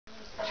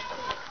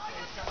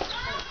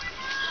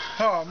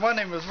Hi, my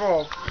name is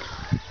Rob,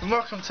 and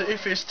welcome to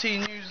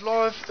FST News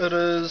Live. It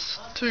is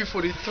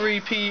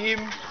 2:43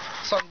 PM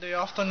Sunday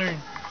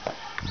afternoon,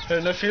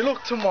 and if you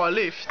look to my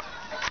left,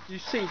 you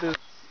see there's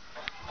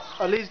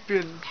a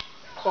lesbian,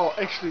 or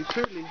actually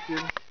two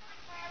lesbians,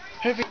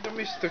 having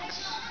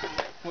domestics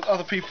with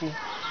other people.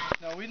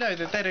 Now we know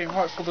that ain't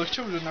right for the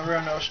children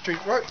around our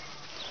street, right?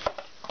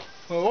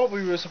 Well, what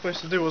we were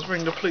supposed to do was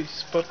ring the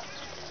police, but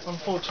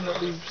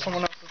unfortunately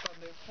someone else has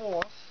done that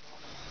for us.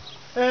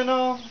 And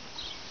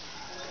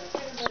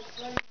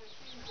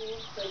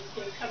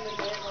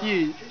yeah,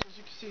 as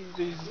you can see,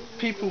 there's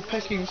people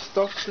packing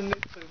stuff in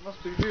it, so it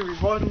must be very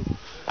vital.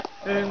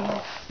 And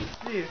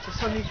yeah, it's a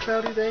sunny,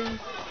 cloudy day,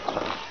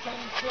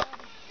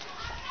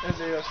 and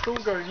they are still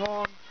going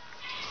on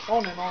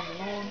and on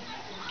and on.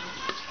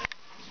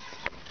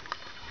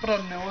 But I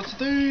don't know what to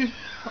do.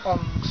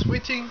 I'm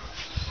sweating,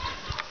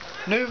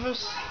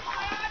 nervous,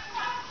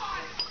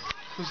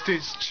 because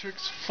there's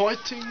chicks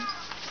fighting.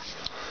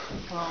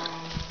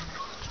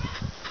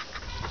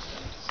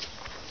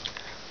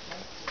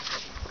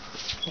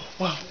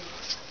 Well,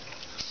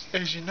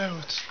 as you know,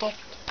 it stopped,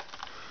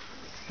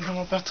 and I'm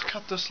about to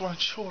cut this line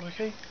short,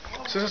 okay?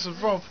 So this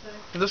is Rob,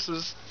 and this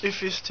is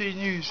FST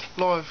News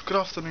Live. Good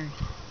afternoon.